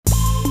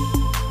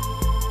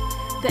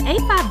The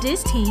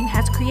A5DIS team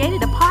has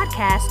created a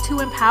podcast to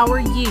empower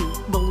you,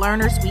 the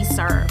learners we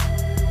serve.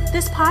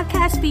 This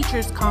podcast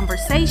features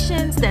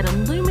conversations that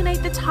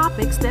illuminate the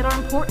topics that are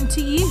important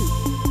to you.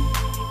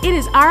 It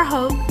is our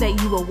hope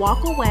that you will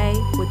walk away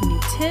with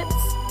new tips,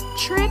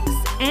 tricks,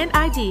 and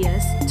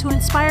ideas to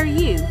inspire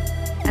you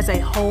as a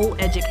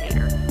whole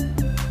educator.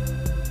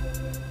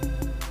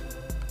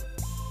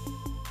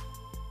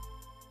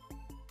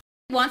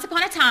 Once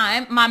upon a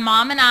time, my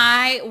mom and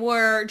I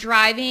were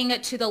driving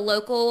to the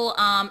local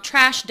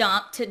trash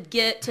dump to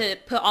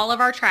put all of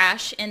our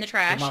trash in the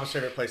trash. Your mom's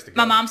favorite place to go.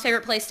 My mom's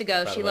favorite place to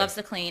go. She loves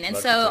to clean. And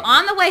so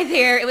on the way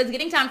there, it was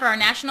getting time for our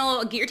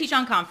National Get Your Teach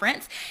On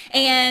conference.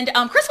 And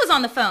Chris was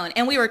on the phone,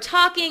 and we were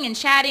talking and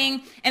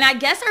chatting. And I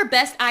guess our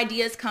best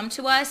ideas come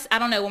to us, I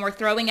don't know, when we're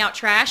throwing out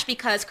trash,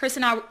 because Chris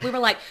and I, we were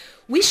like,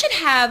 we should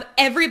have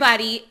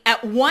everybody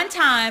at one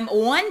time,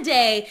 one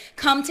day,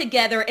 come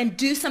together and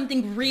do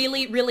something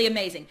really, really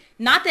amazing.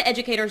 Not that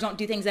educators don't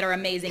do things that are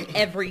amazing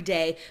every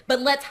day,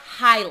 but let's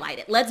highlight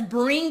it. Let's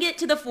bring it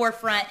to the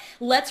forefront.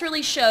 Let's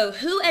really show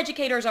who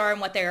educators are and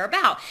what they're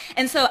about.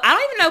 And so I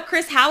don't even know,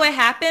 Chris, how it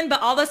happened,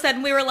 but all of a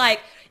sudden we were like,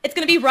 it's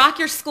going to be Rock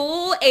Your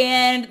School.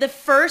 And the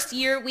first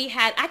year we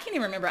had, I can't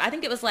even remember, I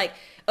think it was like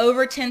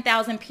over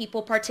 10,000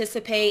 people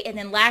participate. And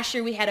then last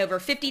year we had over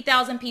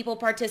 50,000 people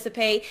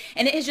participate.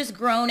 And it has just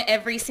grown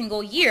every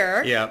single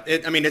year. Yeah.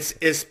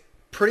 It's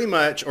pretty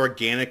much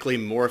organically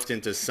morphed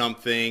into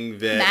something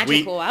that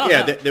magical.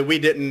 that we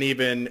didn't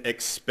even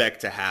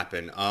expect to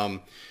happen.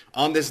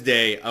 On this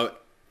day,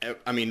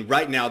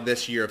 right now,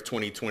 this year of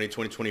 2020,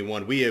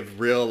 2021, we have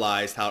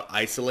realized how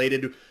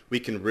isolated we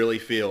can really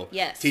feel.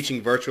 Yes.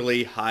 Teaching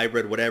virtually,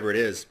 hybrid, whatever it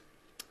is.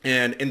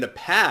 And in the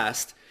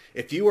past,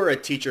 if you were a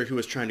teacher who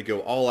was trying to go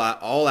all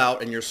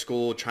out in your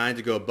school, trying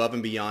to go above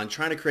and beyond,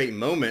 trying to create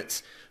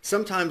moments,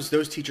 sometimes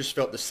those teachers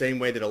felt the same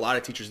way that a lot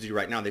of teachers do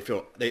right now. They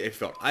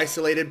felt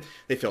isolated,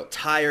 they felt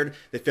tired,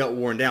 they felt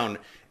worn down.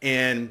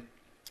 And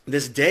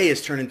this day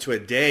has turned into a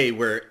day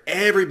where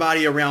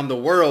everybody around the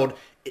world,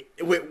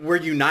 we're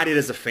united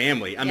as a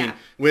family. I mean,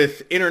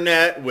 with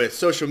internet, with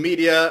social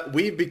media,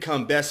 we've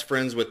become best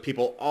friends with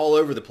people all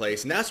over the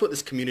place. And that's what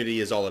this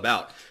community is all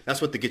about. That's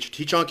what the Get Your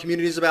Teach On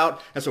community is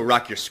about. That's what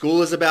Rock Your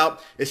School is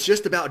about. It's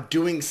just about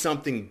doing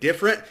something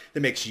different that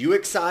makes you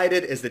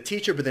excited as the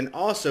teacher, but then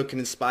also can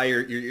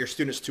inspire your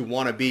students to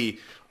want to be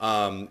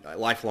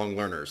lifelong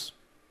learners.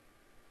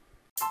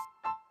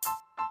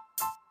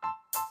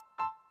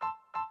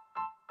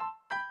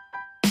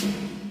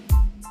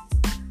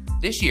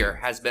 This year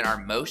has been our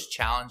most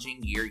challenging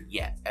year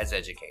yet as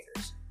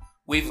educators.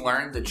 We've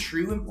learned the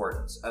true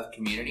importance of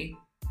community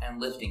and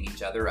lifting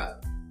each other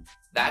up.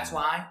 That's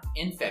why,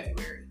 in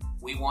February,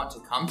 we want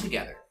to come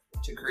together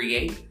to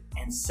create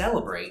and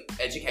celebrate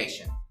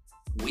education.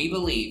 We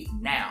believe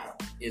now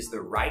is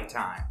the right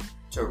time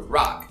to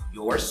rock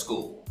your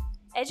school.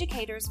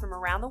 Educators from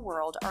around the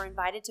world are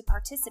invited to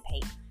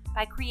participate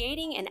by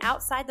creating an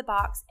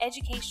outside-the-box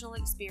educational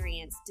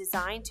experience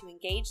designed to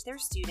engage their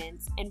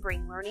students and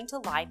bring learning to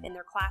life in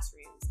their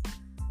classrooms,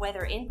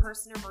 whether in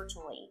person or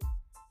virtually.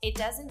 It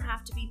doesn't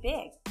have to be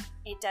big.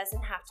 It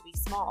doesn't have to be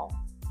small.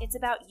 It's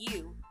about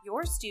you,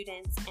 your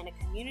students, and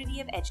a community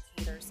of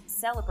educators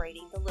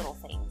celebrating the little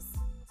things.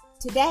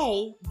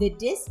 Today, the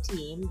DIS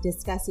team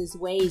discusses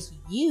ways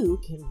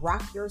you can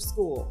rock your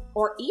school,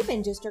 or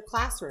even just your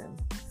classroom,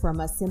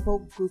 from a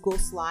simple Google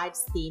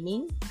Slides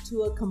theming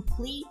to a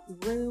complete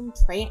room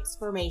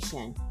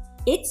transformation.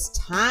 It's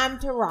time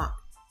to rock.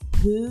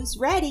 Who's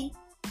ready?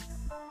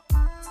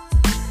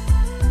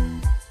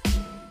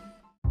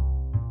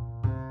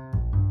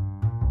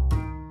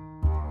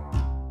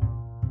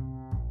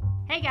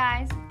 Hey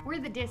guys, we're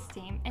the DIS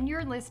team, and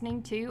you're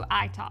listening to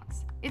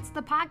iTalks. It's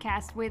the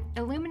podcast with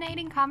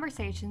illuminating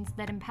conversations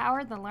that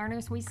empower the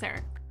learners we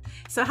serve.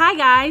 So hi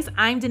guys,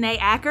 I'm Danae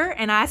Acker,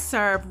 and I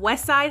serve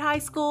Westside High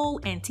School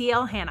and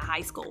TL Hanna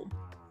High School.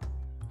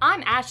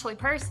 I'm Ashley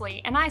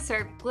Pursley, and I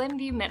serve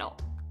Glenview Middle.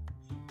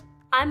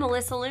 I'm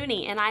Melissa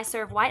Looney, and I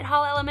serve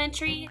Whitehall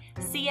Elementary,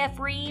 CF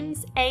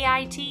Reams,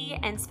 AIT,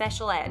 and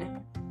Special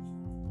Ed.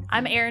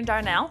 I'm Erin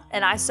Darnell,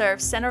 and I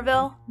serve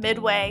Centerville,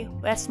 Midway,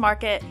 West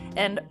Market,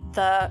 and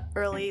the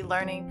early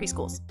learning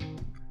preschools.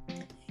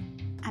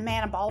 I'm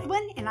Anna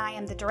Baldwin, and I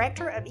am the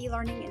Director of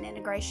E-Learning and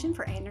Integration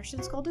for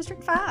Anderson School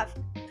District 5.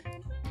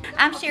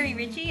 I'm Sherry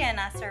Ritchie, and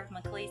I serve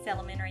McLeese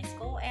Elementary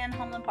School and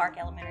Homeland Park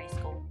Elementary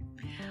School.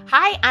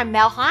 Hi, I'm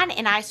Mel Hahn,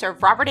 and I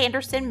serve Robert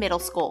Anderson Middle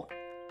School.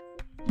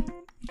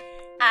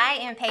 I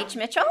am Paige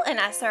Mitchell, and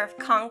I serve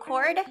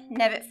Concord,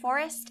 Nevitt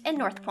Forest, and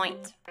North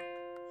Point.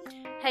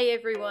 Hey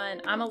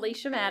everyone, I'm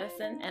Alicia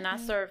Madison, and I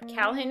serve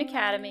Calhoun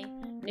Academy,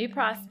 New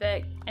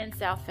Prospect, and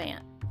South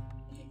Fayette.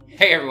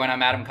 Hey everyone,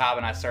 I'm Adam Cobb,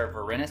 and I serve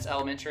Varennes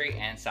Elementary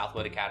and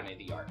Southwood Academy of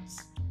the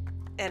Arts.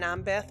 And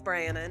I'm Beth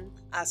Brannon.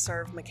 I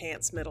serve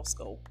McCants Middle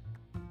School.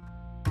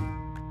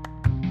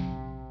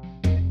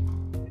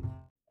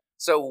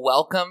 So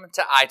welcome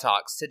to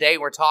iTalks. Today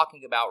we're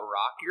talking about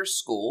Rock Your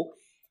School.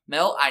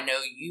 Mel, I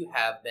know you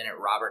have been at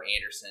Robert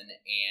Anderson,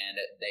 and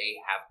they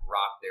have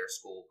rocked their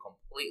school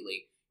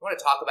completely. We want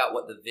to talk about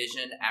what the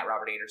vision at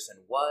Robert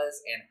Anderson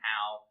was and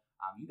how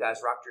you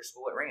guys rocked your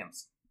school at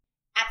Rams.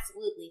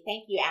 Absolutely.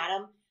 Thank you,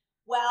 Adam.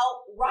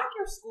 Well, Rock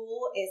Your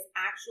School is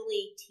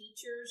actually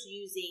teachers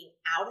using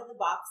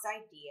out-of-the-box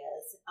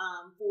ideas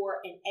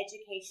for an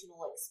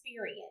educational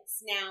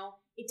experience.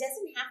 Now, it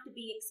doesn't have to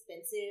be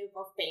expensive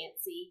or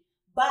fancy,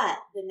 but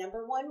the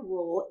number one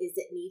rule is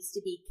it needs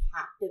to be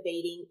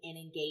captivating and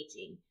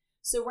engaging.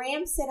 So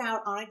Rams set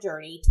out on a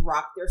journey to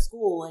rock their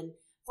school, and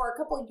for a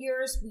couple of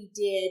years, we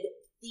did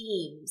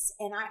themes.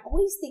 And I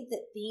always think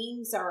that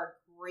themes are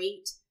a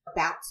great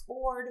bounce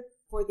board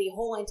for the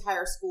whole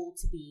entire school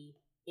to be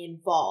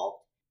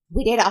involved.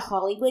 We did a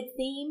Hollywood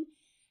theme,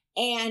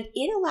 and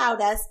it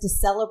allowed us to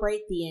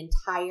celebrate the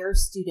entire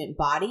student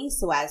body.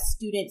 So as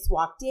students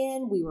walked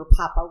in, we were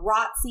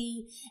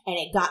paparazzi, and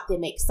it got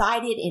them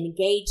excited and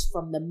engaged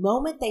from the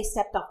moment they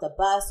stepped off the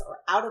bus or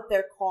out of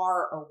their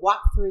car or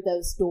walked through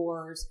those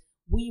doors.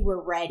 We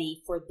were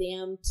ready for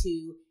them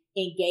to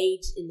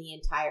engage in the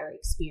entire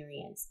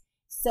experience.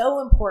 So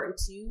important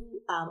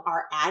too,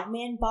 our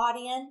admin bought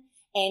in.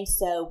 And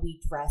so we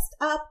dressed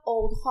up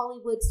old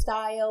Hollywood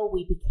style.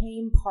 We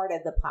became part of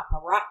the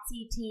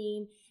paparazzi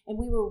team, and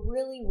we were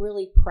really,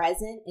 really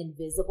present and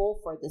visible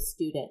for the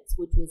students,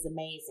 which was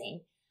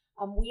amazing.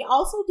 We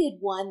also did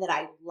one that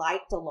I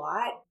liked a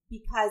lot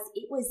because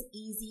it was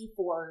easy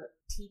for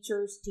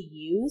teachers to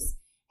use,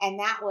 and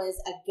that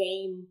was a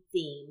game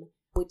theme,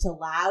 which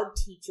allowed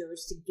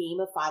teachers to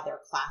gamify their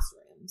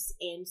classrooms.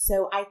 And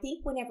so I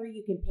think whenever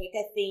you can pick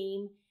a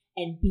theme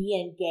and be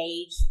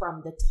engaged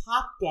from the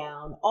top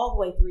down all the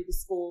way through the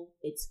school,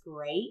 it's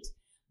great.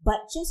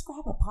 But just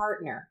grab a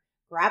partner.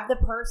 Grab the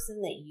person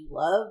that you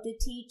love to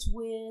teach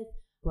with.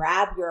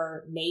 Grab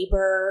your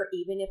neighbor,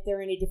 even if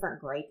they're in a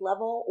different grade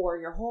level, or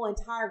your whole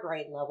entire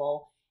grade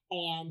level,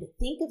 and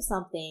think of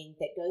something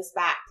that goes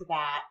back to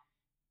that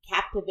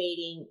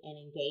captivating and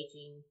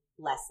engaging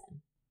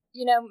lesson.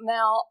 You know,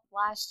 Mel,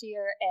 last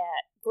year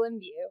at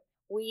Glenview,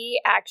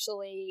 we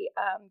actually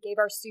gave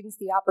our students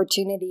the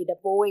opportunity to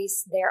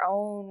voice their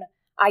own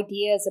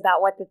ideas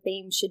about what the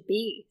theme should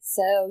be.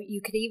 So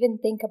you could even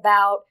think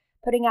about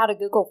putting out a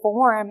Google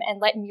form and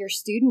letting your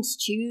students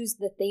choose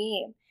the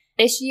theme.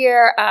 This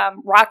year,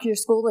 Rock Your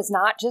School is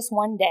not just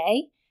one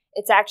day.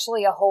 It's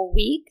actually a whole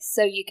week.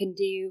 So you can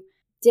do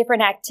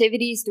different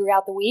activities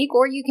throughout the week,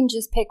 or you can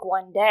just pick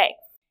one day.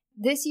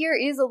 This year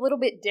is a little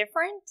bit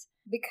different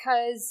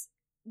because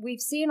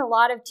we've seen a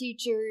lot of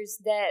teachers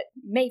that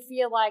may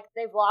feel like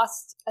they've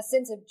lost a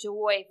sense of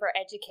joy for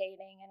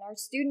educating, and our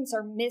students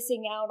are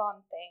missing out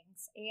on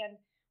things. And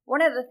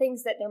one of the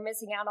things that they're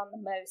missing out on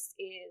the most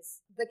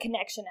is the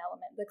connection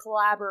element, the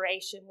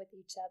collaboration with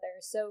each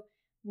other. So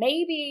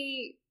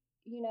maybe,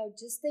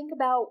 just think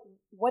about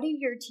what do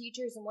your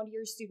teachers and what do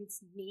your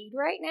students need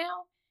right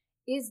now?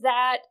 Is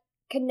that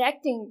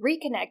reconnecting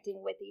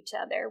with each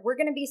other. We're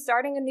going to be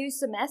starting a new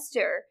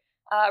semester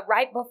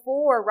right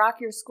before Rock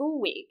Your School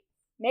Week.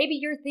 Maybe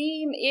your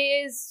theme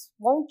is,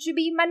 won't you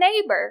be my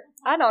neighbor?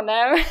 I don't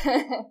know.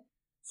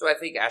 So I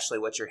think, Ashley,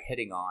 what you're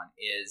hitting on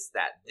is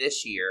that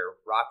this year,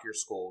 Rock Your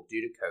School,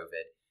 due to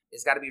COVID,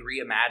 has got to be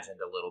reimagined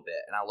a little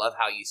bit. And I love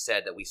how you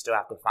said that we still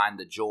have to find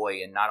the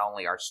joy in not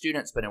only our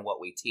students, but in what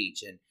we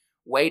teach. And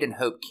Wade and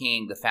Hope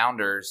King, the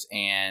founders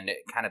and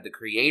kind of the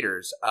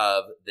creators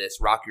of this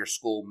Rock Your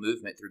School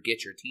movement through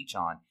Get Your Teach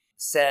On,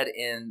 said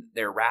in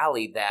their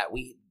rally that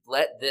we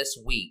let this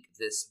week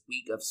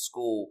of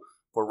school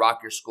for Rock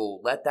Your School,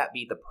 let that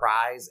be the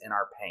prize in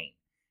our pain.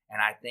 And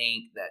I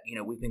think that,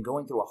 we've been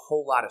going through a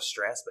whole lot of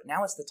stress, but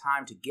now it's the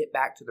time to get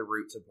back to the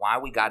roots of why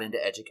we got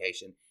into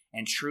education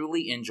and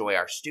truly enjoy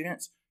our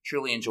students,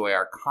 truly enjoy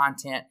our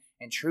content,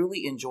 and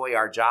truly enjoy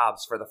our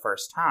jobs for the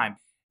first time.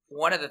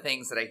 One of the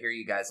things that I hear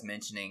you guys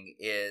mentioning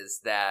is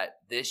that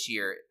this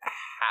year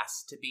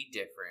has to be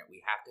different.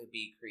 We have to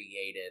be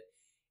creative.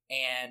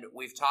 And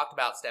we've talked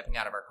about stepping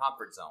out of our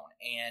comfort zone.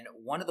 And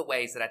one of the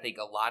ways that I think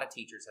a lot of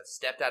teachers have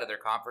stepped out of their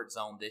comfort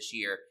zone this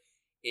year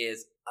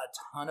is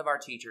a ton of our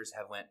teachers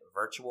have went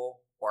virtual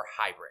or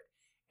hybrid.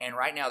 And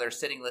right now they're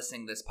sitting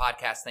listening to this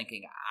podcast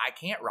thinking, I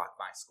can't rock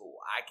my school.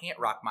 I can't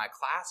rock my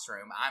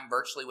classroom. I'm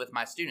virtually with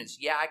my students.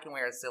 Yeah, I can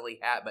wear a silly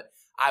hat, but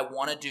I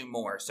want to do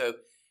more. So,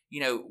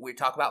 we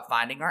talk about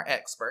finding our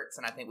experts,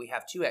 and I think we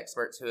have two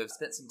experts who have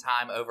spent some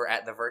time over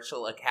at the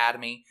Virtual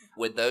Academy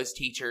with those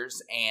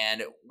teachers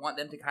and want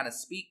them to kind of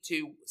speak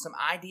to some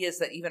ideas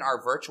that even our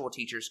virtual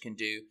teachers can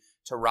do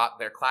to rock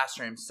their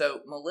classrooms. So,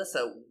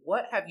 Melissa,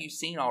 what have you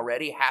seen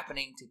already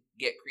happening to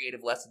get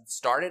creative lessons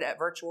started at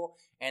virtual?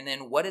 And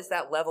then what is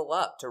that level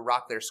up to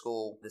rock their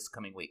school this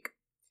coming week?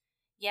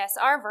 Yes,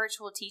 our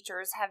virtual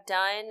teachers have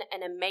done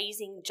an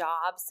amazing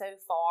job so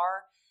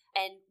far.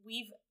 And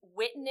we've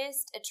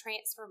witnessed a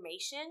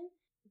transformation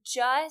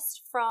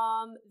just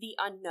from the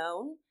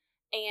unknown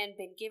and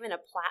been given a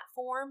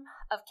platform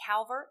of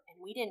Calvert.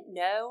 And we didn't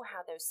know how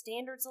those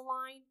standards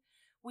align.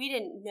 We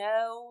didn't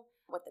know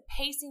what the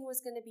pacing was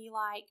going to be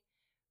like.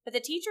 But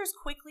the teachers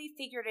quickly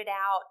figured it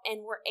out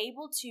and were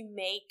able to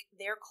make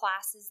their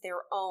classes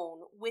their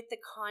own with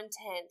the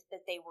content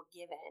that they were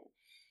given.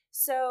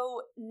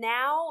 So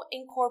now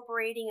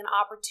incorporating an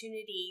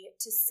opportunity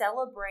to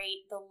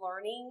celebrate the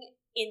learning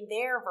in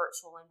their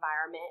virtual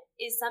environment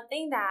is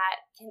something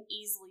that can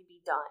easily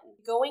be done.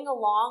 Going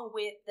along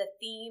with the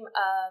theme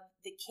of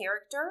the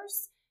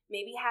characters,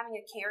 maybe having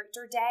a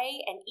character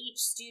day and each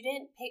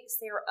student picks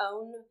their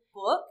own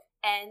book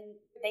and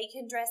they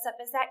can dress up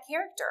as that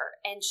character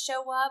and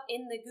show up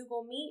in the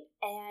Google Meet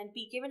and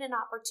be given an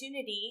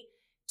opportunity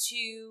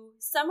to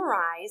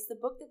summarize the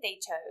book that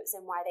they chose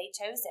and why they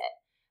chose it.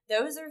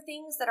 Those are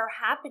things that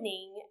are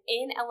happening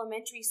in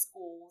elementary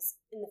schools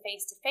in the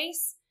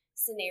face-to-face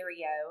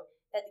scenario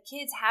that the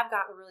kids have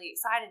gotten really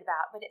excited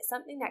about, but it's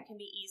something that can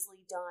be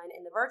easily done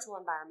in the virtual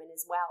environment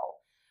as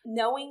well.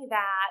 Knowing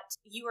that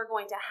you are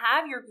going to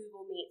have your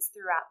Google Meets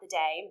throughout the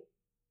day,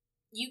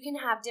 you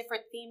can have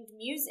different themed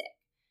music.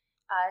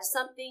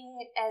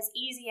 Something as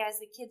easy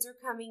as the kids are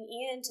coming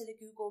into the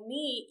Google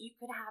Meet, you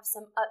could have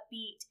some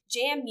upbeat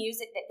jam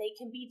music that they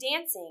can be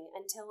dancing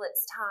until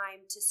it's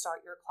time to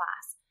start your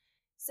class.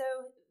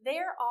 So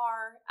there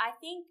are, I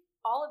think,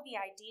 all of the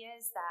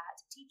ideas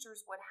that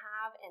teachers would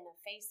have in a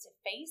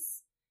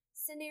face-to-face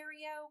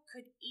scenario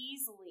could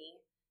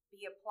easily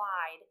be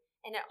applied.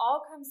 And it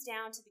all comes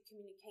down to the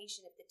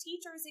communication. If the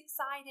teacher is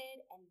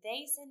excited and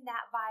they send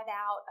that vibe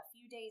out a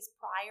few days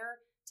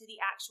prior to the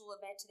actual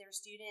event to their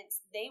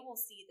students, they will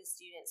see the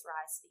students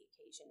rise to the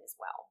occasion as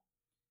well.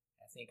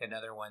 I think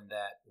another one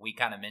that we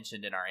kind of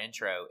mentioned in our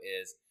intro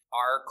is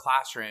our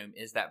classroom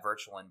is that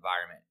virtual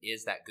environment,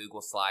 is that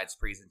Google Slides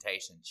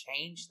presentation.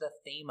 Change the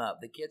theme up.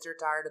 The kids are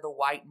tired of the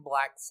white and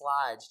black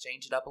slides.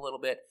 Change it up a little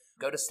bit.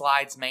 Go to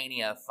Slides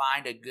Mania.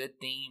 Find a good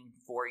theme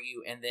for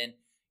you. And then,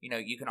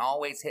 you can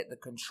always hit the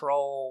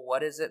control.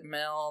 What is it,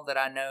 Mel, that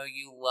I know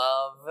you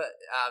love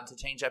to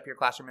change up your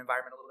classroom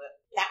environment a little bit?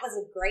 That was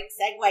a great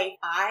segue.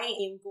 I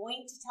am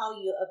going to tell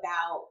you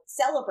about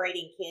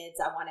celebrating kids.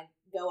 I want to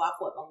go off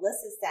what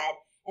Melissa said.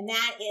 And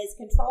that is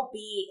Control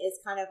B is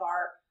kind of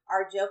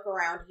our joke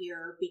around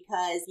here,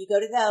 because you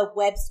go to the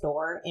web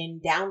store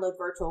and download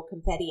Virtual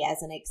Confetti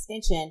as an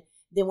extension.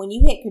 Then when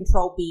you hit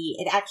Control B,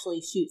 it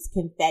actually shoots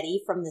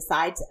confetti from the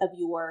sides of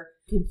your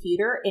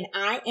computer. And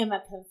I am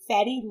a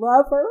confetti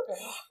lover,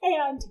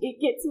 and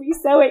it gets me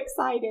so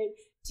excited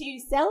to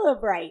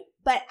celebrate.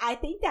 But I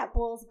think that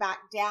boils back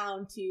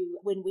down to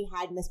when we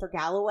had Mr.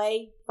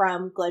 Galloway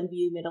from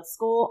Glenview Middle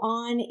School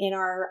on in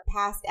our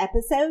past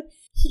episode.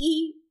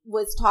 He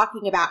was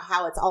talking about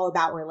how it's all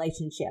about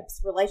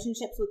relationships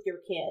with your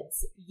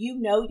kids. You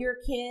know your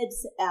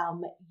kids.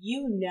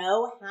 You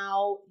know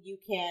how you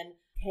can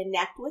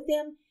connect with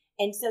them.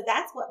 And so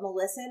that's what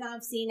Melissa and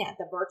I've seen at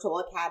the Virtual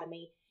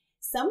Academy.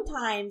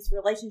 Sometimes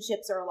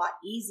relationships are a lot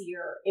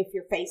easier if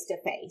you're face to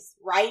face,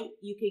 right?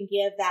 You can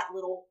give that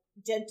little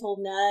gentle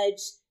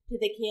nudge to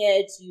the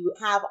kids. You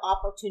have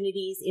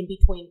opportunities in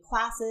between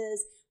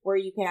classes where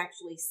you can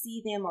actually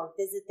see them or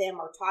visit them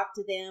or talk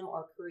to them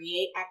or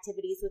create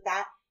activities with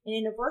that. And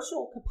in a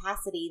virtual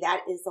capacity,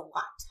 that is a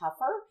lot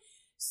tougher.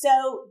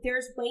 So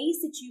there's ways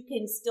that you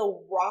can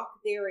still rock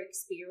their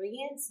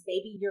experience.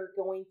 Maybe you're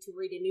going to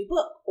read a new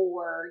book,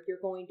 or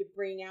you're going to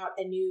bring out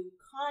a new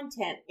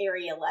content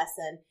area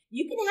lesson.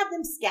 You can have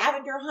them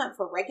scavenger hunt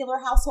for regular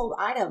household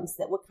items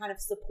that would kind of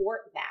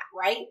support that,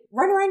 right?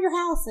 Run around your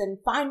house and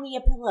find me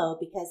a pillow,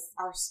 because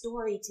our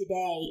story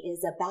today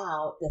is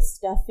about the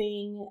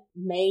stuffing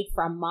made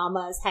from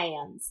Mama's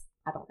hands.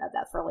 I don't know,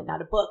 that's really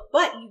not a book,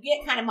 but you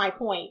get kind of my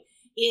point.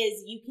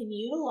 Is you can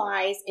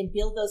utilize and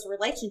build those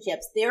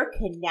relationships. They're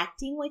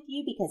connecting with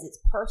you because it's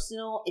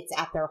personal, it's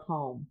at their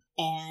home,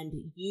 and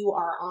you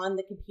are on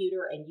the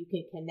computer and you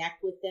can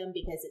connect with them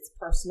because it's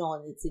personal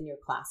and it's in your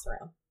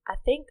classroom. I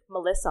think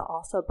Melissa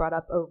also brought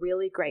up a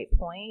really great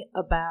point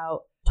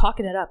about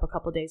talking it up a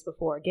couple days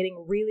before,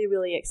 getting really,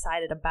 really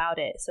excited about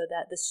it so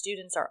that the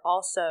students are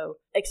also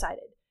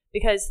excited.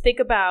 Because think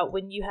about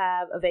when you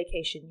have a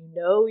vacation, you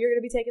know you're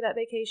going to be taking that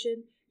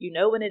vacation, you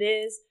know when it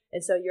is,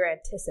 and so you're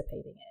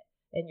anticipating it.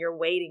 And you're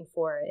waiting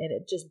for it, and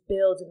it just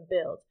builds and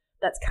builds.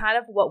 That's kind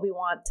of what we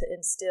want to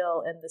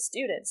instill in the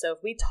students. So if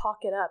we talk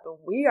it up and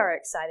we are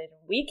excited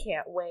and we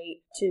can't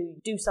wait to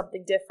do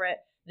something different,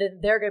 then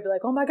they're going to be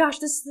like, oh my gosh,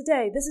 this is the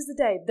day.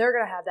 They're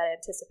going to have that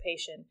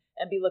anticipation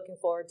and be looking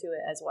forward to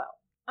it as well.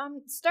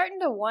 I'm starting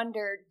to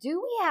wonder,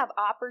 do we have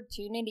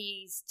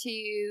opportunities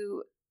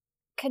to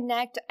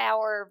connect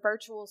our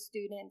virtual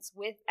students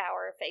with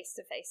our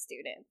face-to-face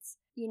students?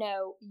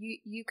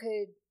 You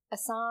could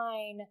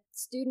assign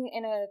student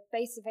in a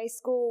face-to-face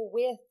school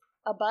with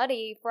a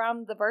buddy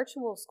from the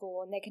virtual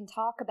school, and they can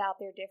talk about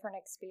their different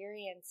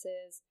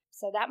experiences.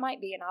 So that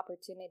might be an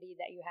opportunity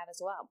that you have as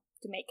well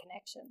to make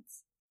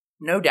connections.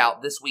 No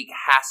doubt this week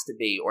has to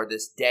be, or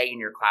this day in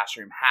your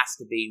classroom has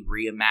to be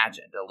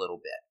reimagined a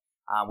little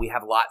bit. We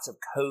have lots of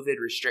COVID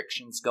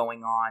restrictions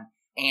going on,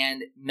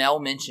 and Mel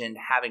mentioned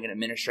having an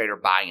administrator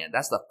buy-in.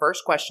 That's the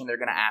first question they're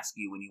going to ask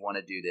you when you want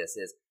to do this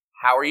is,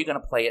 how are you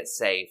going to play it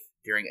safe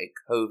during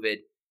a COVID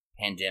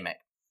pandemic?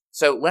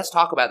 So let's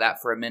talk about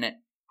that for a minute.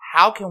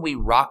 How can we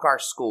rock our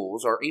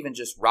schools, or even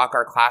just rock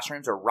our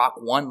classrooms, or rock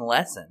one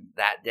lesson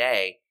that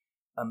day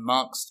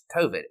amongst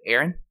COVID?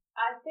 Erin?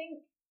 I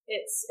think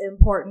it's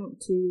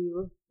important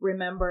to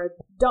remember,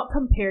 don't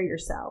compare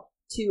yourself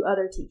to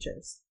other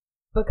teachers,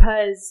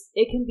 because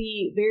it can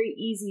be very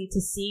easy to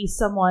see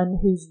someone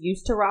who's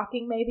used to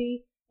rocking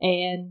maybe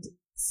and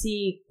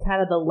see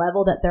kind of the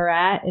level that they're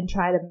at and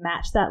try to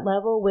match that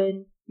level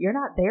when you're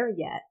not there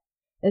yet.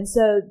 And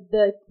so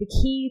the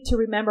key to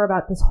remember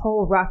about this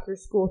whole Rock Your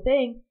School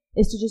thing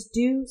is to just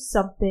do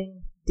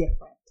something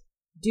different.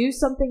 Do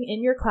something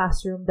in your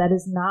classroom that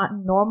is not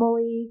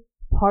normally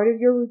part of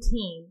your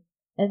routine,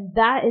 and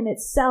that in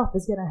itself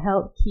is going to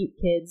help keep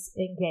kids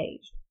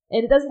engaged.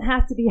 And it doesn't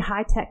have to be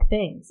high-tech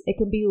things. It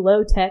can be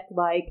low-tech,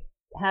 like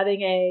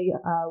having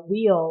a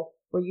wheel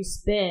where you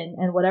spin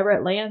and whatever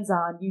it lands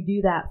on, you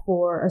do that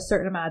for a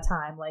certain amount of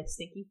time, like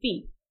stinky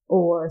feet,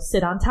 or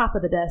sit on top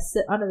of the desk,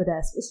 sit under the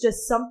desk. It's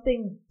just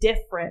something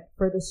different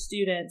for the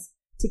students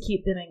to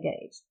keep them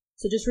engaged.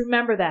 So just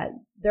remember that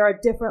there are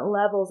different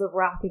levels of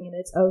rocking, and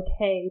it's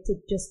okay to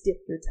just dip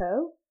your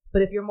toe.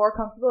 But if you're more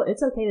comfortable,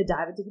 it's okay to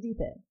dive into the deep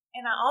end.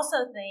 And I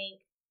also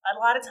think a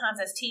lot of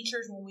times as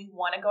teachers, when we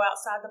want to go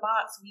outside the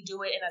box, we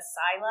do it in a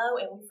silo,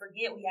 and we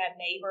forget we have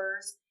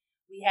neighbors,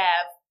 we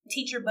have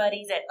teacher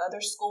buddies at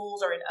other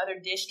schools or in other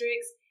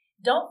districts.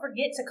 Don't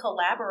forget to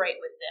collaborate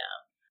with them.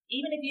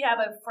 Even if you have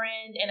a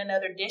friend in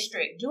another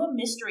district, do a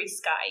mystery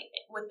Skype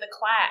with the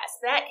class.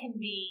 That can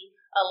be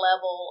a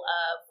level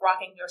of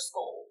rocking your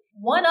school.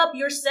 One up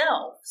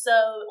yourself. So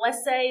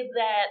let's say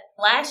that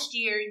last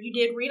year you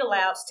did read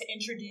alouds to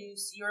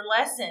introduce your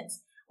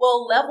lessons.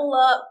 Well, level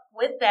up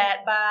with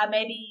that by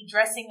maybe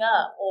dressing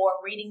up or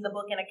reading the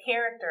book in a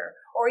character,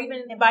 or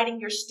even inviting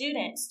your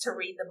students to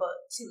read the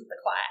book to the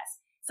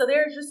class. So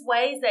there's just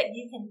ways that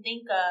you can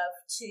think of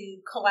to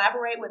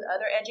collaborate with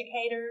other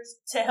educators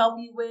to help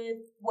you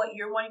with what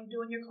you're wanting to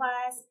do in your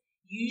class.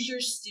 Use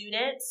your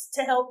students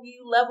to help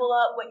you level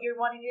up what you're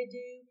wanting to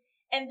do.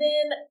 And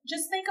then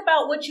just think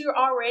about what you're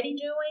already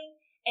doing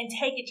and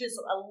take it just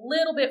a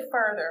little bit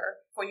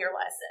further for your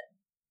lesson.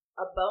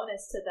 A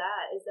bonus to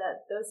that is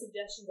that those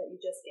suggestions that you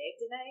just gave,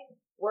 Danae,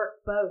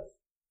 work both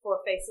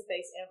for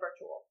face-to-face and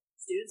virtual.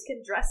 Students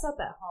can dress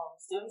up at home.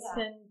 Students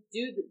can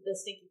do the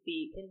stinky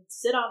feet, can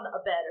sit on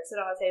a bed or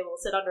sit on a table,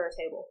 sit under a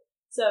table.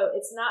 So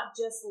it's not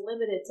just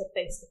limited to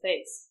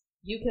face-to-face.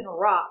 You can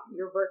rock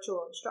your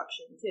virtual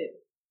instruction too.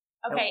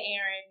 Okay,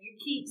 Aaron, you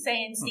keep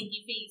saying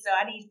stinky feet, so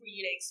I need for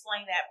you to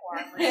explain that for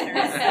our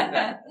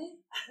listeners.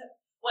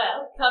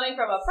 Well, coming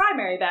from a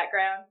primary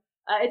background,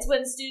 it's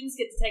when students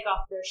get to take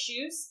off their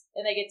shoes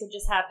and they get to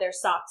just have their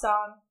socks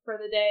on for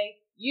the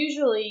day.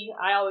 Usually,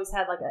 I always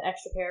had like an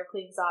extra pair of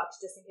clean socks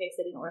just in case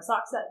they didn't wear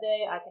socks that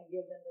day. I can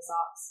give them the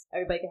socks.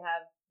 Everybody can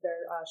have their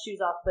shoes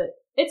off, but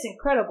it's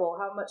incredible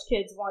how much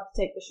kids want to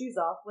take the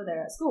shoes off when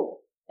they're at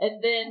school.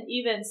 And then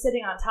even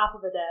sitting on top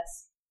of the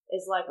desk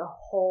is like a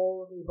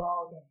whole new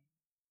ballgame.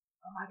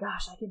 Oh my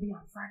gosh, I can be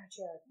on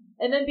furniture.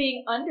 And then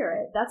being under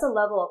it, that's a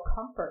level of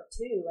comfort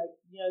too, like,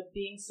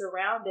 being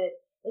surrounded.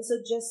 And so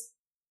just,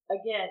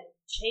 again,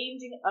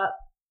 changing up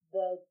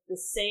the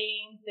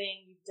same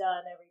thing you've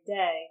done every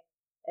day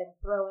and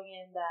throwing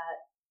in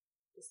that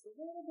just a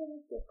little bit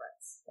of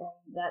difference.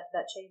 And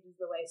that changes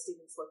the way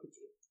students look at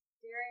you.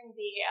 During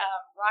the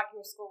Rock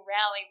Your School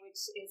Rally,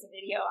 which is a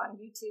video on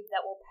YouTube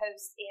that we'll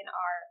post in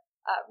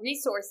our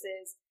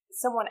resources,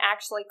 someone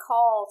actually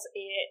calls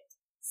it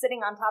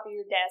sitting on top of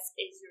your desk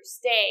is your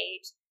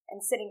stage,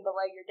 and sitting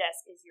below your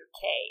desk is your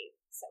cave.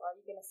 So are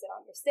you going to sit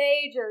on your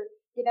stage or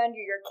get under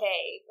your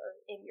cave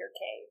or in your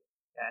cave?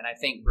 And I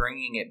think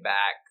bringing it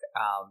back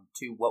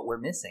to what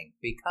we're missing,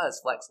 because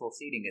flexible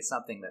seating is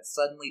something that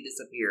suddenly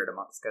disappeared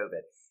amongst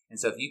COVID.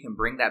 And so if you can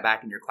bring that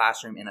back in your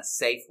classroom in a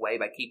safe way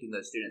by keeping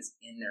those students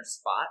in their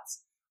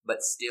spots,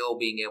 but still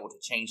being able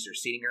to change their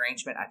seating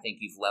arrangement, I think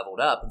you've leveled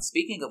up. And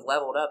speaking of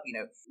leveled up,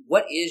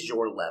 what is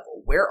your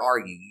level? Where are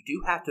you? You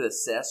do have to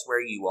assess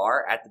where you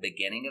are at the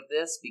beginning of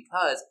this,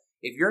 because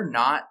if you're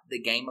not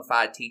the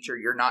gamified teacher,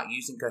 you're not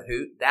using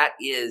Kahoot, that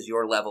is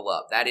your level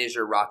up. That is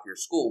your Rock Your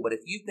School. But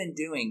if you've been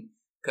doing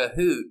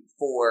Kahoot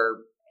for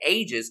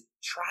ages,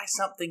 try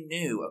something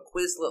new, a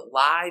Quizlet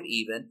Live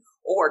even,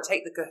 or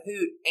take the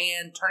Kahoot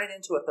and turn it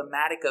into a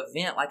thematic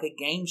event like a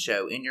game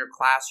show in your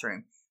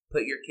classroom.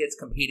 Put your kids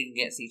competing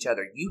against each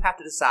other. You have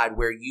to decide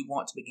where you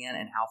want to begin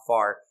and how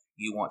far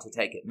you want to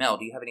take it. Mel,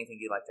 do you have anything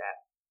you'd like to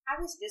add?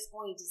 I was just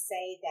going to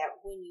say that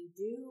when you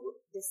do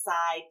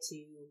decide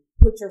to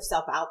put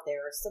yourself out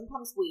there,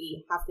 sometimes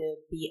we have to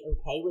be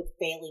okay with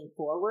failing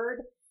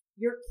forward.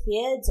 Your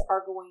kids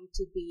are going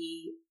to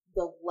be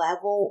the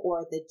level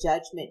or the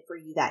judgment for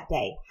you that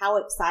day, how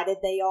excited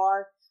they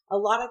are. A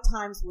lot of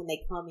times when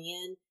they come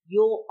in,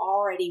 you'll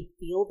already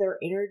feel their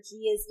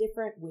energy is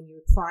different when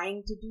you're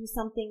trying to do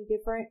something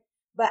different.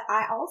 But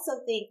I also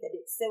think that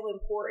it's so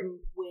important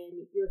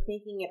when you're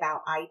thinking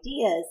about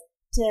ideas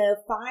to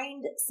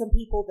find some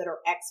people that are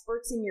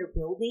experts in your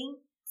building,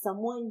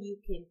 someone you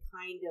can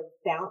kind of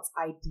bounce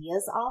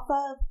ideas off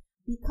of.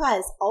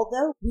 Because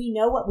although we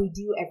know what we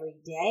do every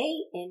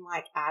day, and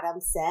like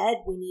Adam said,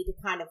 we need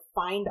to kind of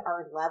find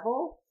our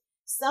level,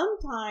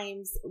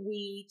 Sometimes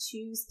we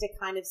choose to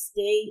kind of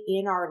stay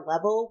in our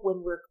level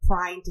when we're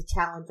trying to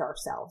challenge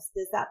ourselves.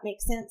 Does that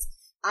make sense?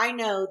 I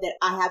know that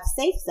I have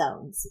safe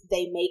zones.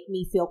 They make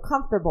me feel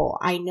comfortable.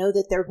 I know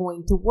that they're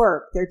going to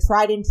work. They're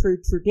tried and true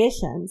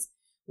traditions.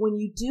 When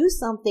you do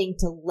something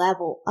to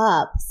level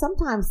up,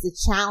 sometimes the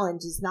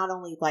challenge is not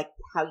only like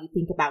how you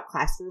think about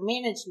classroom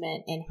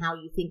management and how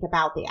you think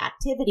about the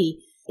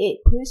activity, it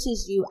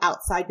pushes you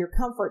outside your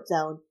comfort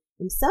zone.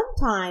 And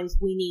sometimes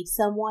we need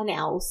someone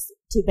else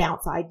to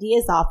bounce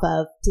ideas off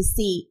of to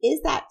see,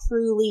 is that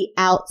truly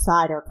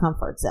outside our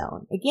comfort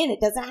zone? Again, it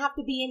doesn't have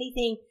to be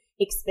anything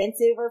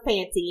expensive or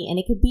fancy, and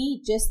it could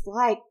be just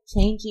like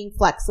changing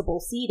flexible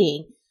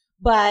seating.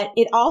 But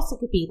it also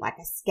could be like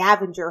a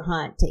scavenger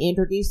hunt to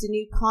introduce a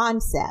new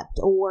concept,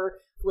 or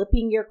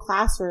flipping your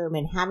classroom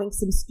and having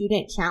some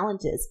student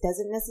challenges.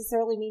 Doesn't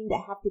necessarily mean to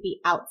have to be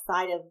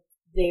outside of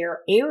their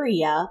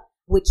area,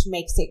 which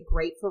makes it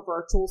great for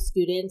virtual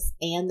students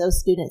and those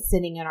students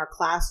sitting in our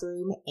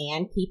classroom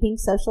and keeping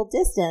social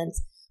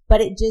distance.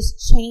 But it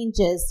just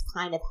changes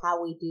kind of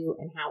how we do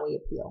and how we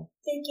appeal.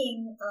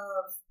 Thinking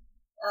of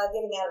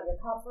getting out of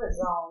your comfort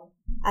zone,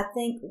 I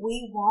think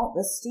we want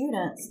the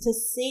students to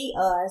see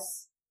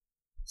us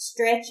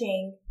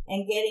stretching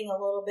and getting a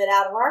little bit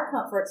out of our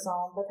comfort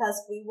zone,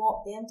 because we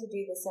want them to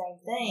do the same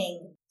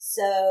thing.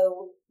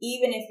 So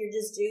even if you're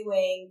just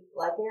doing,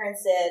 like Erin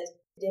said,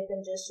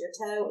 dipping just your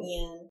toe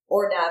in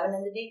or diving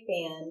in the deep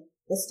end,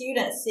 the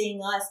students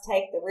seeing us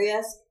take the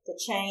risk to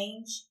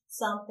change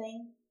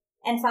something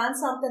and find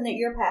something that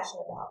you're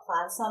passionate about,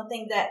 find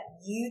something that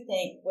you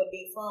think would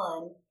be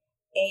fun,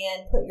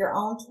 and put your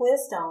own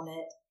twist on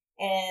it.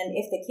 And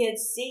if the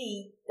kids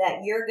see that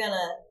you're going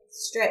to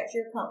stretch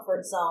your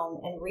comfort zone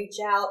and reach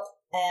out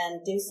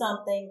and do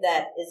something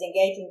that is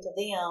engaging to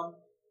them,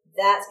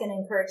 that's going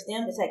to encourage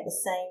them to take the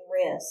same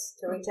risk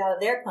to reach out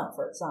of their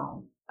comfort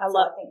zone. I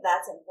think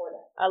that's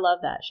important. I love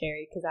that,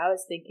 Sherry, because I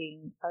was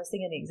thinking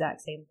the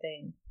exact same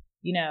thing.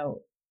 You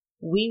know,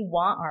 we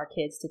want our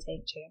kids to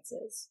take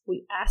chances.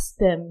 We ask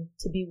them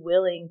to be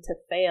willing to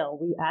fail.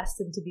 We ask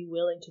them to be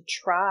willing to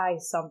try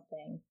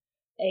something.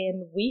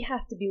 And we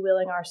have to be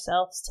willing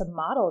ourselves to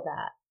model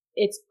that.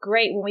 It's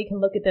great when we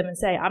can look at them and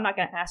say, I'm not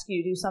going to ask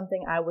you to do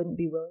something I wouldn't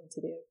be willing to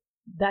do.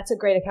 That's a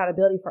great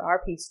accountability for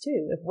our piece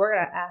too. If we're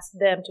going to ask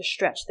them to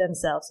stretch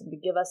themselves and to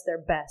give us their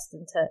best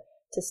and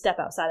to step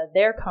outside of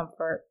their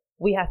comfort,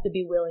 we have to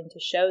be willing to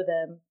show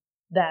them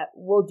that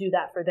we'll do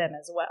that for them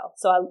as well.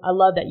 So I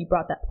love that you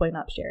brought that point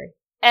up, Sherry.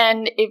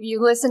 And if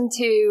you listen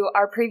to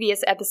our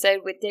previous episode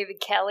with David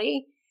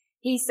Kelly,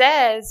 he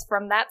says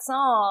from that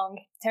song,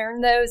 turn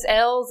those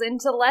L's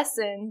into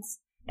lessons.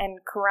 And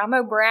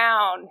Karamo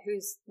Brown,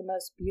 who's the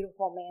most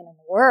beautiful man in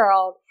the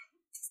world,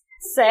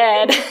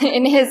 said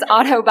in his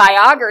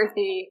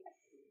autobiography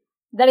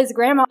that his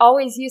grandma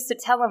always used to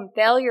tell him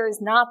failure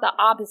is not the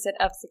opposite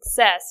of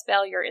success.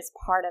 Failure is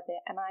part of it.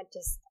 And I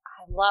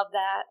love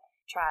that.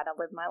 Try to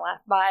live my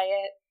life by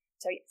it.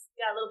 So yes,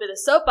 got a little bit of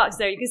soapbox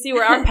there. You can see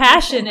where our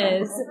passion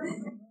is.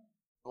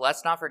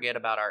 Let's not forget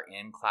about our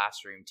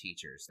in-classroom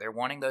teachers. They're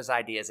wanting those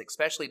ideas,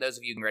 especially those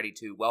of you getting ready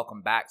to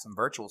welcome back some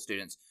virtual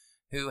students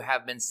who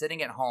have been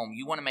sitting at home.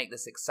 You want to make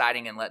this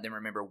exciting and let them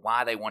remember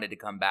why they wanted to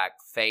come back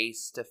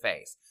face to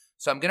face.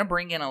 So I'm going to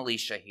bring in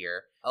Alicia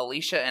here.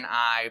 Alicia and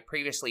I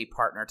previously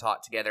partner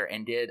taught together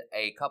and did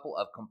a couple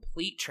of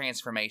complete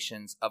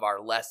transformations of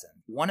our lesson.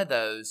 One of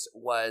those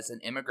was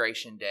an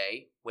immigration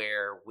day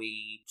where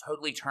we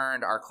totally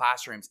turned our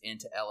classrooms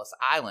into Ellis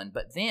Island.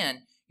 But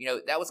then,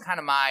 that was kind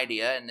of my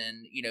idea. And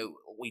then,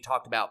 we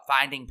talked about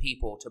finding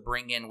people to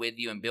bring in with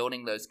you and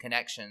building those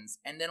connections.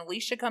 And then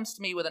Alicia comes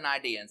to me with an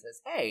idea and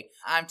says, hey,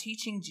 I'm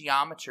teaching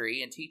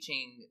geometry and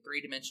teaching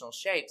three-dimensional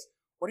shapes.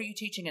 What are you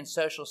teaching in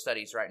social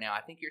studies right now?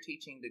 I think you're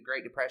teaching the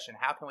Great Depression.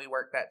 How can we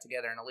work that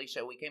together? And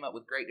Alicia, we came up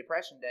with Great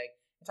Depression Day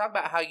and talk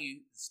about how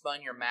you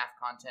spun your math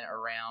content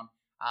around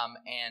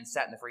and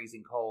sat in the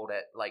freezing cold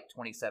at like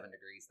 27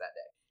 degrees that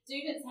day.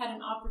 Students had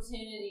an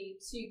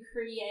opportunity to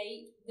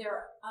create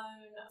their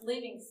own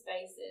living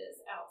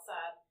spaces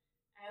outside.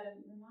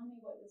 Adam, remind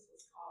me what this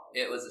was called.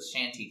 It was a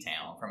shanty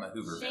town from a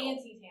Hooverville.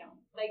 Shanty town.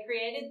 They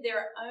created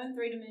their own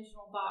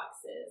three-dimensional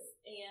boxes,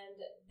 and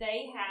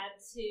they had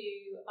to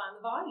find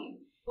the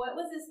volume. What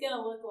was this going to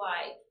look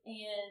like?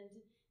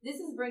 And this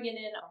is bringing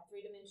in our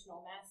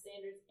three-dimensional math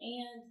standards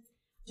and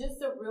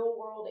just a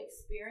real-world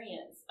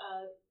experience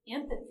of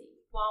empathy.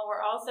 While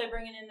we're also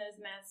bringing in those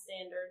math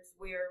standards,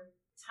 we're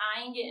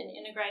tying it and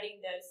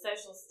integrating those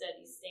social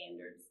studies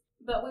standards.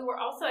 But we were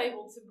also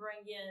able to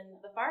bring in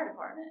the fire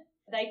department.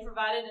 They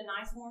provided a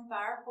nice warm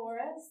fire for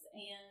us,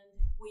 and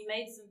we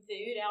made some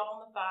food out on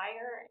the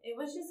fire. It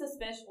was just a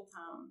special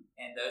time.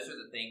 And those are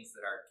the things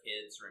that our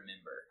kids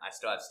remember. I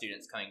still have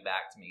students coming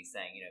back to me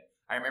saying,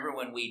 I remember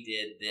when we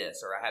did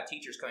this, or I have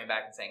teachers coming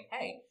back and saying,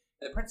 hey,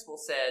 the principal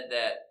said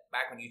that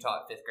back when you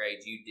taught fifth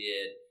grade, you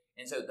did.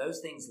 And so those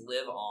things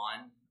live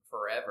on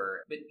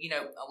forever. But,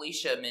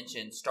 Alicia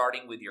mentioned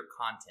starting with your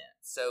content.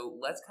 So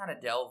let's kind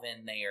of delve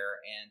in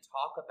there and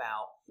talk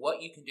about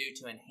what you can do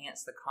to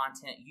enhance the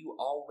content you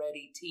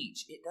already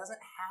teach. It doesn't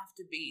have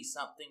to be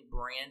something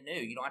brand new.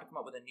 You don't have to come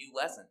up with a new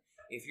lesson.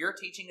 If you're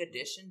teaching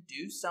addition,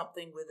 do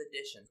something with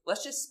addition.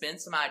 Let's just spin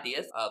some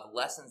ideas of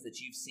lessons that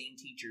you've seen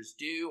teachers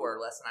do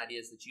or lesson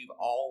ideas that you've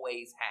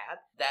always had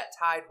that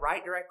tied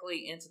right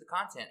directly into the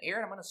content.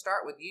 Erin, I'm going to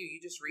start with you.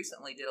 You just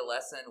recently did a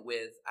lesson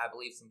with, I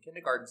believe, some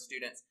kindergarten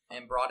students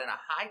and brought in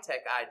a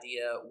high-tech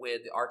idea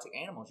with the Arctic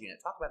Animals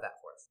Unit. Talk about that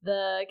for us.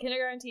 The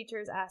kindergarten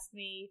teachers asked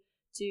me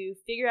to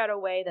figure out a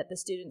way that the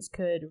students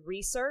could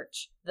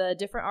research the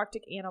different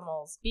Arctic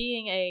animals.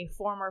 Being a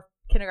former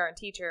kindergarten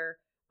teacher,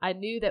 I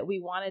knew that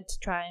we wanted to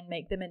try and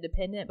make them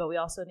independent, but we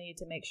also needed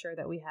to make sure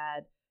that we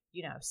had,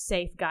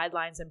 safe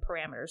guidelines and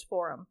parameters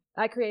for them.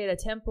 I created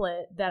a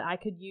template that I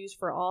could use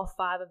for all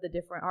 5 of the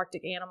different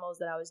Arctic animals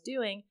that I was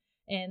doing.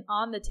 And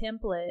on the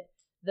template,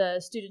 the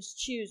students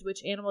choose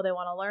which animal they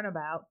want to learn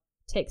about,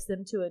 takes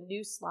them to a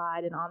new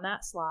slide. And on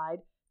that slide,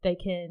 they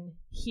can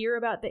hear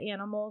about the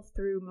animal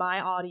through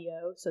my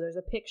audio. So there's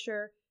a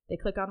picture. They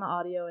click on the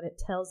audio and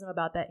it tells them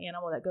about that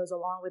animal that goes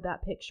along with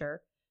that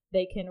picture.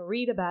 They can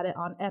read about it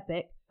on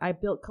Epic. I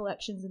built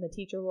collections and the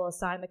teacher will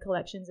assign the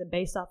collections, and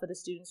based off of the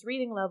student's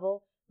reading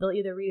level, they'll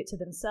either read it to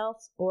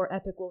themselves or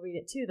Epic will read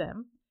it to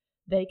them.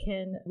 They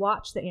can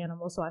watch the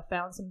animal. So I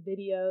found some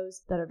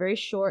videos that are very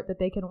short that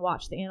they can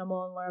watch the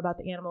animal and learn about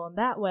the animal in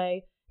that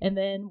way. And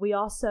then we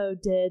also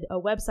did a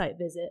website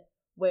visit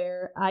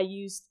where I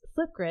used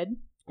Flipgrid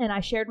and I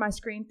shared my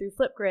screen through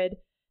Flipgrid,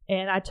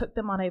 and I took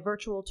them on a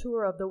virtual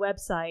tour of the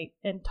website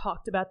and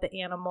talked about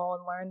the animal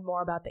and learned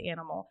more about the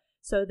animal.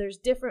 So there's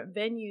different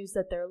venues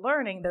that they're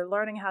learning. They're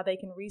learning how they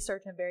can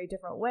research in very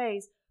different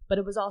ways, but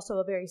it was also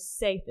a very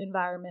safe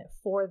environment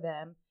for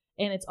them.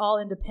 And it's all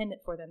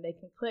independent for them. They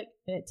can click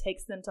and it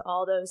takes them to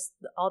all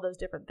those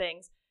different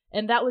things.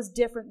 And that was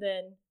different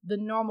than the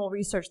normal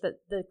research that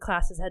the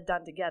classes had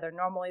done together.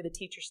 Normally the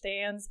teacher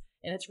stands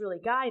and it's really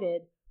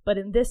guided, but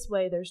in this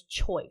way there's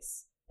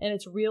choice. And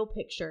it's real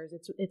pictures,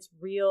 it's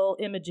real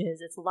images,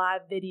 it's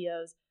live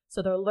videos.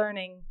 So they're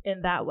learning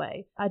in that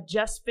way. I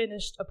just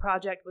finished a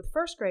project with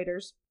first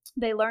graders.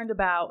 They learned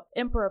about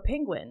emperor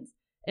penguins.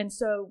 And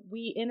so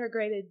we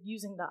integrated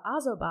using the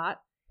Ozobot,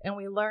 and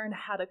we learned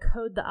how to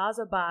code the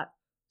Ozobot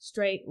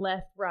straight,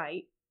 left,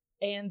 right.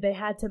 And they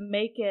had to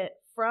make it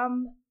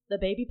from the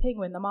baby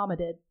penguin, the mama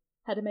did,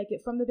 had to make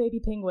it from the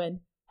baby penguin,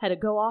 had to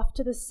go off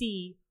to the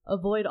sea,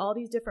 avoid all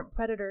these different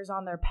predators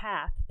on their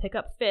path, pick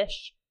up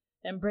fish,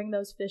 and bring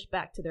those fish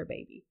back to their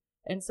baby.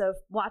 And so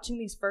watching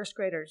these first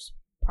graders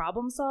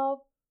problem solve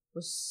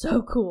was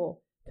so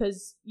cool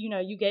because,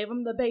 you gave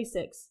them the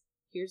basics.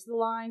 Here's the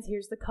lines,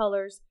 here's the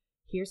colors,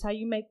 here's how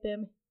you make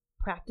them,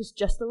 practice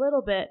just a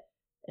little bit,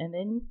 and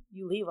then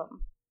you leave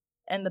them.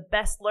 And the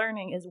best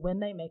learning is when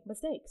they make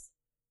mistakes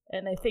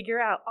and they figure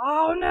out,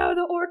 oh no,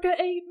 the orca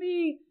ate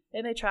me,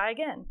 and they try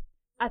again.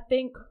 I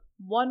think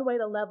one way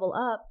to level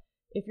up,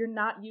 if you're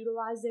not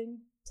utilizing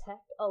tech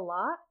a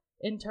lot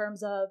in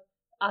terms of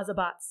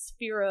Ozobots,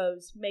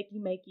 Spheros,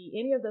 Makey,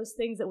 any of those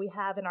things that we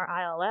have in our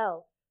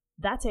ILL,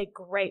 that's a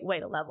great way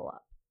to level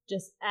up.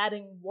 Just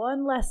adding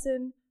one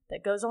lesson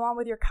that goes along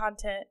with your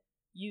content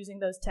using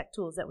those tech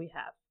tools that we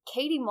have.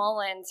 Katie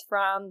Mullins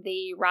from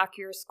the Rock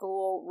Your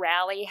School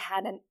rally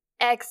had an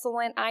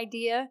excellent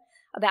idea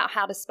about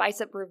how to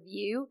spice up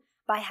review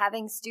by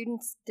having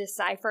students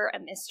decipher a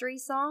mystery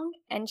song.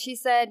 And she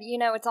said,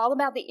 it's all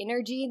about the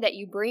energy that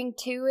you bring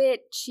to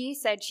it. She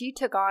said she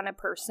took on a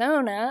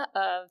persona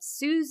of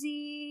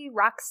Susie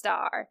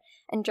Rockstar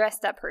and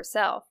dressed up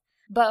herself.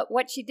 But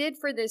what she did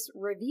for this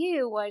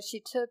review was she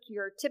took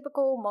your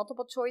typical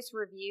multiple choice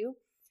review,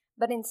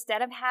 but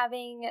instead of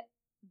having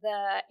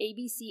the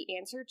ABC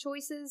answer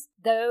choices,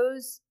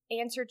 those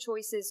answer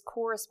choices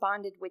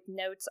corresponded with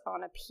notes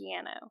on a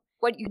piano.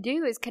 What you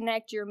do is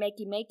connect your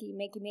Makey.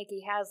 Makey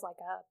has like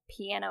a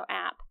piano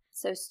app,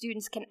 so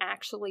students can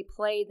actually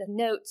play the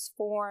notes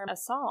for a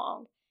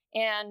song.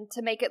 And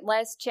to make it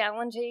less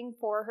challenging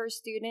for her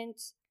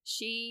students,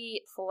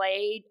 she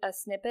played a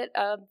snippet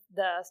of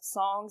the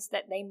songs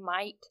that they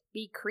might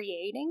be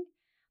creating,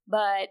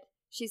 but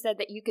she said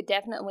that you could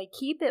definitely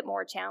keep it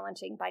more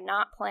challenging by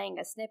not playing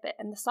a snippet.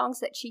 And the songs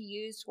that she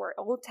used were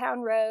Old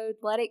Town Road,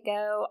 Let It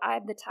Go, I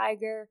Have the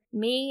Tiger,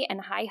 Me, and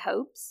High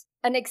Hopes.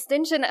 An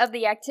extension of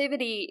the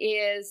activity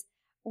is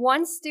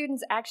once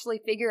students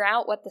actually figure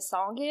out what the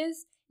song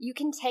is, you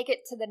can take it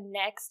to the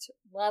next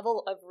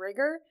level of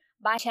rigor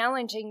by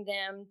challenging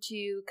them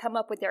to come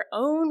up with their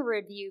own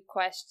review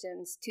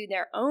questions to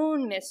their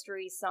own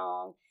mystery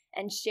song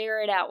and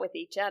share it out with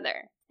each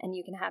other. And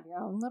you can have your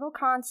own little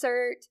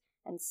concert,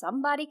 and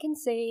somebody can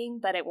sing,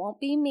 but it won't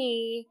be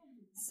me.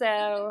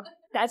 So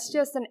that's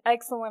just an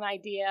excellent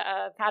idea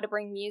of how to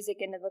bring music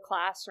into the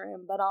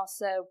classroom, but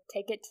also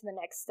take it to the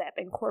next step.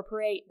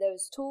 Incorporate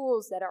those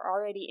tools that are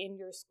already in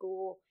your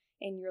school,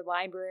 in your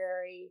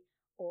library,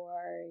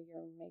 or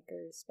your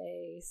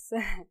makerspace.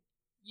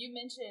 You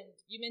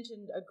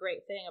mentioned a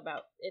great thing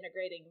about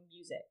integrating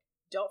music.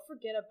 don't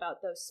forget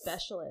about those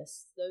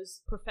specialists,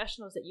 those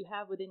professionals that you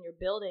have within your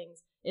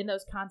buildings in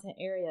those content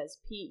areas,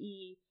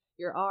 PE,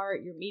 your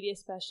art, your media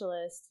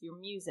specialist, your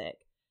music.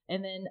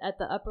 And then at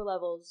the upper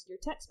levels, your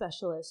tech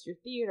specialist, your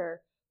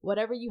theater,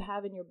 whatever you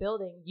have in your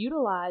building,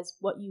 utilize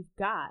what you've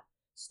got.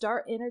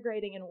 Start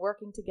integrating and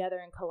working together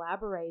and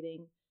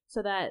collaborating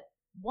so that,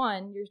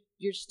 one,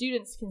 your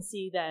students can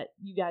see that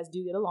you guys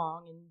do get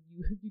along and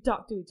you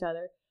talk to each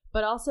other,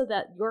 but also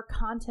that your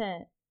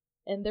content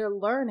and their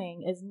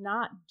learning is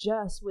not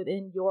just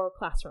within your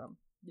classroom.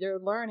 Their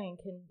learning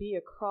can be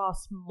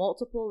across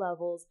multiple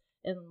levels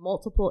in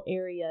multiple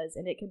areas,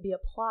 and it can be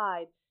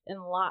applied in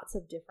lots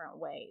of different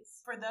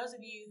ways. For those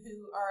of you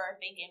who are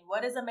thinking,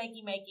 what is a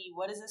makey-makey?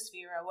 What is a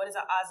Sphera? What is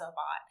an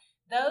Ozobot?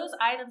 Those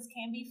items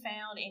can be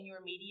found in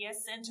your media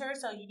center,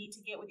 so you need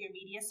to get with your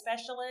media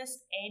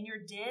specialist and your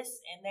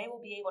DIS, and they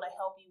will be able to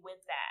help you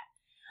with that.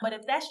 But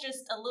if that's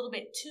just a little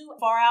bit too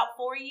far out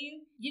for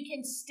you, you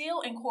can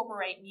still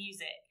incorporate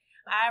music.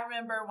 I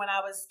remember when I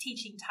was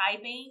teaching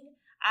typing,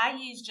 I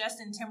used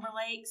Justin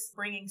Timberlake's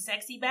Bringing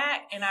Sexy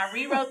Back, and I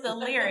rewrote the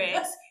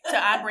lyrics to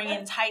I'm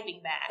Bringing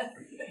Typing Back.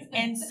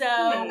 And so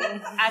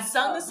I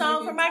sung the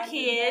song for my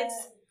kids,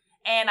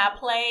 and I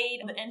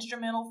played the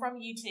instrumental from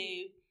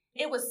YouTube.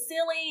 It was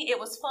silly, it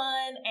was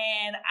fun,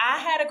 and I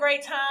had a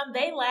great time.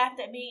 They laughed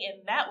at me,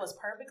 and that was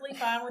perfectly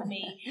fine with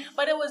me.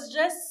 But it was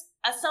just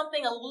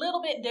something a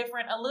little bit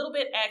different, a little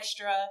bit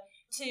extra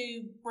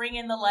to bring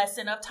in the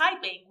lesson of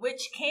typing,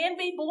 which can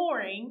be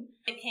boring.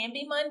 It can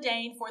be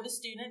mundane for the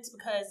students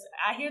because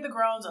I hear the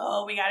groans,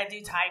 oh, we got to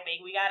do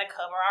typing. We got to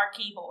cover our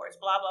keyboards,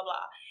 blah, blah,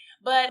 blah.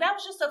 But that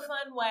was just a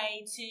fun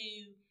way to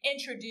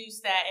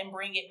introduce that and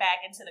bring it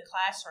back into the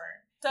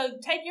classroom. So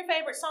take your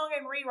favorite song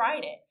and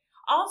rewrite it.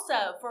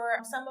 Also, for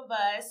some of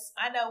us,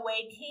 I know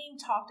Wade King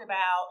talked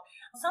about,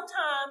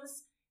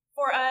 sometimes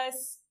for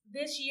us,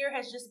 this year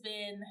has just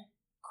been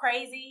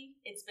crazy.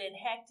 It's been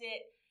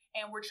hectic.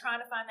 And we're trying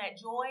to find that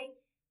joy,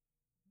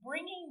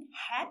 bringing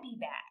happy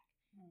back,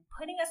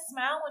 putting a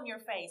smile on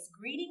your face,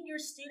 greeting your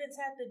students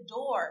at the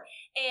door.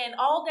 And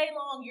all day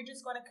long, you're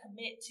just going to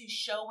commit to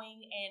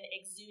showing and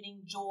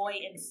exuding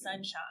joy and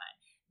sunshine.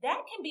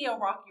 That can be a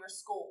rock your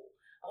school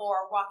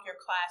or rock your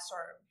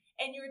classroom.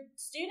 And your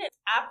students,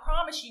 I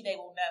promise you they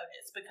will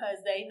notice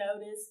because they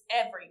notice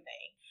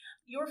everything.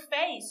 Your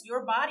face,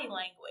 your body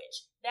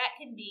language, that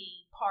can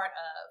be part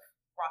of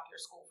rock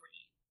your school for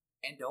you.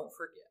 And don't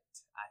forget,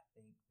 I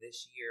think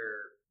this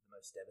year, the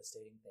most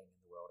devastating thing in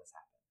the world has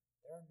happened.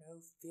 There are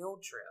no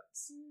field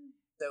trips.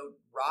 So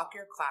rock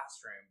your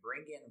classroom,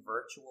 bring in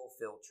virtual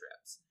field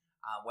trips,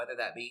 whether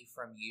that be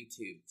from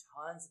YouTube.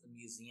 Tons of the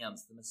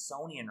museums. The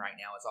Smithsonian right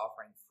now is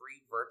offering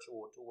free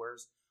virtual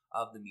tours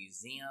of the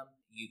museum.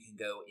 You can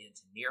go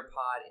into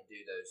Nearpod and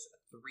do those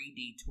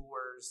 3D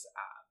tours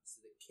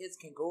so the kids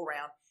can go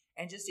around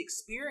and just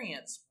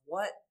experience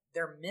what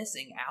they're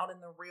missing out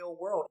in the real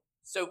world.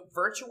 So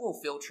virtual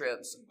field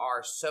trips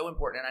are so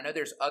important. And I know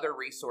there's other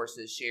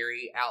resources,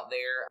 Sherry, out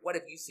there. What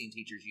have you seen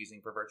teachers using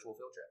for virtual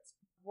field trips?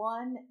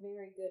 One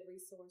very good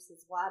resource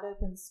is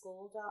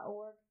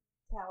wideopenschool.org,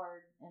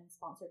 powered and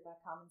sponsored by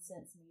Common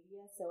Sense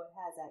Media. So it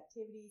has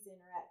activities,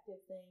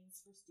 interactive things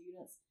for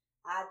students,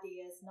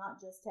 ideas, not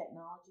just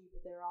technology,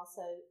 but there are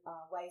also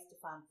ways to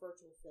find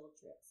virtual field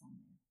trips on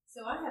there.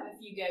 So I have a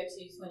few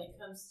go-tos when it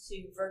comes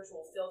to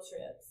virtual field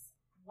trips.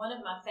 One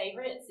of my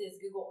favorites is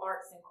Google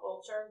Arts and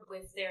Culture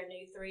with their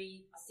new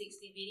 360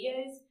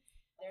 videos.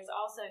 There's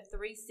also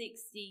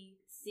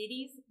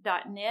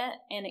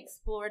 360cities.net and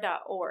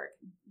explore.org.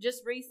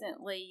 Just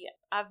recently,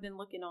 I've been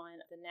looking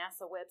on the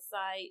NASA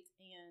website,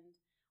 and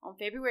on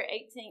February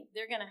 18th,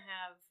 they're going to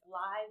have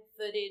live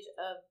footage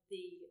of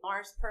the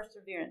Mars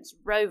Perseverance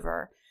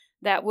rover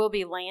that will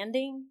be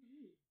landing.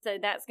 So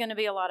that's going to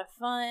be a lot of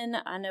fun.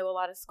 I know a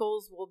lot of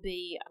schools will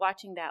be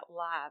watching that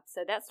live.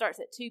 So that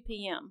starts at 2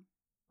 p.m.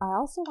 I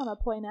also want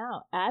to point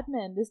out,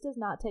 admin, this does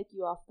not take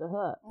you off the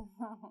hook.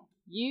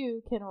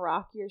 You can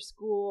rock your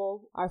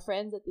school. Our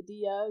friends at the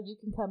DO, you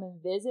can come and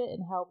visit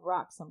and help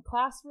rock some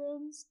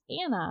classrooms.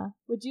 Anna,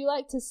 would you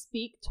like to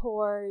speak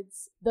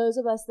towards those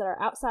of us that are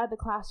outside the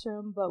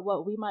classroom, but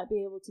what we might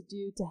be able to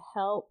do to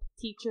help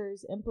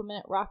teachers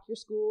implement Rock Your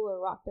School or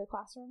Rock Their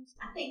Classrooms?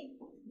 I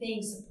think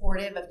being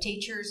supportive of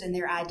teachers and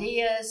their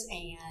ideas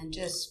and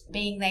just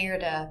being there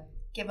to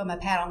give them a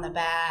pat on the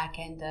back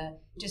and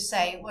just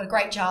say what a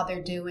great job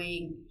they're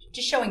doing,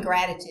 just showing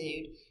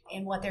gratitude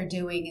in what they're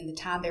doing and the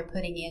time they're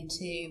putting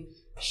into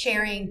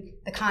sharing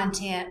the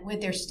content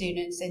with their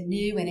students in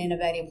new and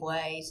innovative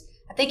ways.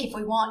 I think if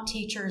we want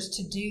teachers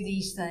to do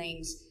these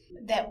things,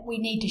 that we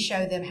need to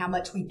show them how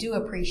much we do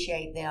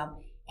appreciate them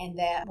and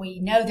that we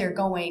know they're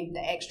going the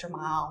extra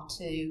mile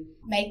to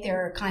make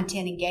their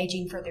content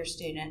engaging for their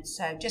students.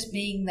 So just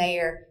being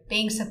there,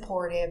 being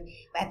supportive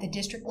at the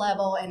district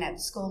level and at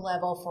the school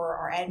level for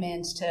our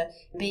admins to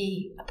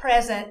be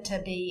present,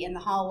 to be in the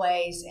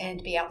hallways and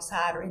to be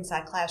outside or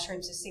inside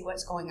classrooms to see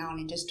what's going on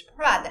and just to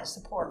provide that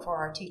support for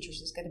our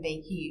teachers is going to be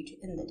huge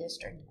in the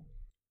district.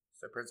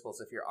 So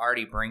principals, if you're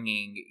already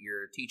bringing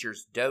your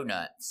teachers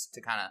donuts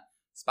to kind of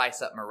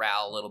spice up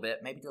morale a little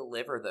bit, maybe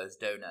deliver those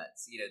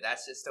donuts.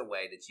 That's just a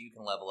way that you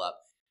can level up.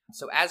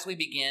 So as we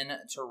begin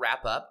to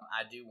wrap up,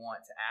 I do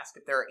want to ask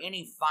if there are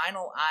any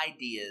final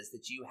ideas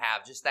that you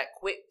have, just that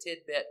quick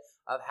tidbit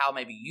of how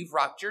maybe you've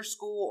rocked your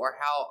school or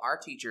how our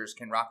teachers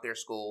can rock their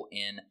school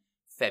in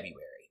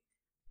February.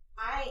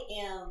 I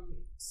am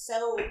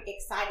so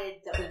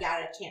excited that we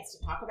got a chance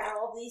to talk about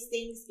all these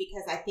things,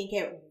 because I think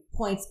it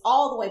points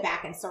all the way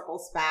back and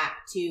circles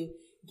back to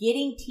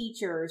getting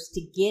teachers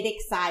to get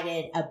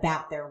excited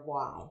about their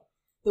why.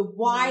 The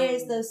why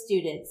is those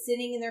students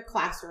sitting in their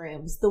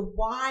classrooms. The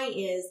why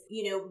is,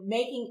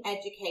 making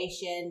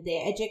education, the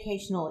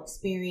educational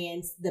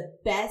experience, the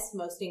best,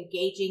 most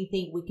engaging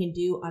thing we can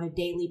do on a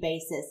daily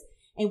basis.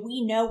 And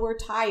we know we're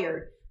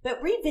tired,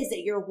 but revisit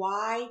your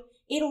why.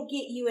 It'll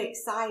get you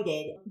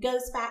excited. It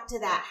goes back to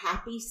that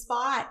happy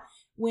spot.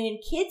 When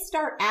kids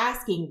start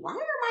asking, why are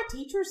my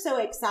teachers so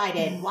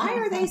excited? Why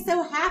are they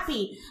so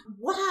happy?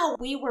 Wow,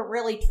 we were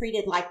really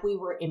treated like we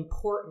were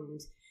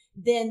important.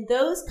 Then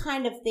those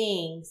kind of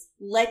things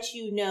let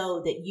you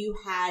know that you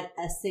had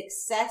a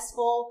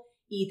successful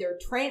either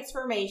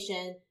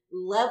transformation,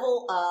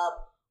 level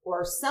up,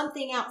 or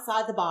something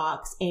outside the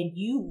box, and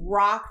you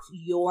rocked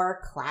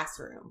your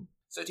classroom.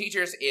 So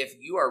teachers, if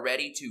you are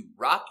ready to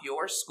rock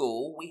your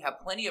school, we have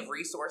plenty of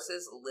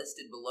resources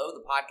listed below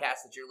the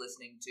podcast that you're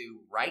listening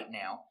to right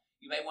now.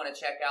 You may want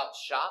to check out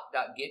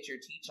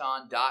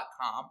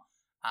shop.getyourteachon.com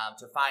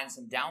to find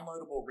some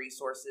downloadable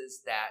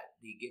resources that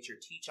the Get Your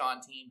Teach On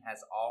team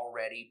has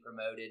already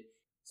promoted.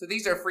 So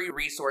these are free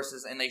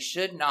resources, and they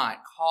should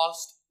not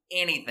cost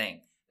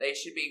anything. They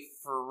should be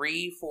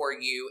free for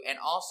you. And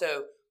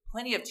also,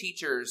 plenty of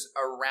teachers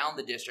around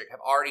the district have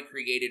already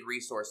created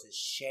resources.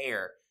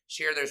 Share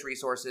those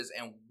resources,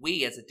 and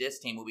we as a DIS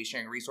team will be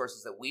sharing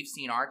resources that we've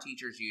seen our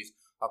teachers use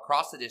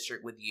across the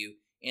district with you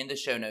in the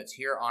show notes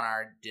here on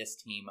our DIS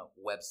team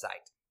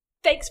website.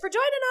 Thanks for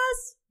joining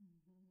us.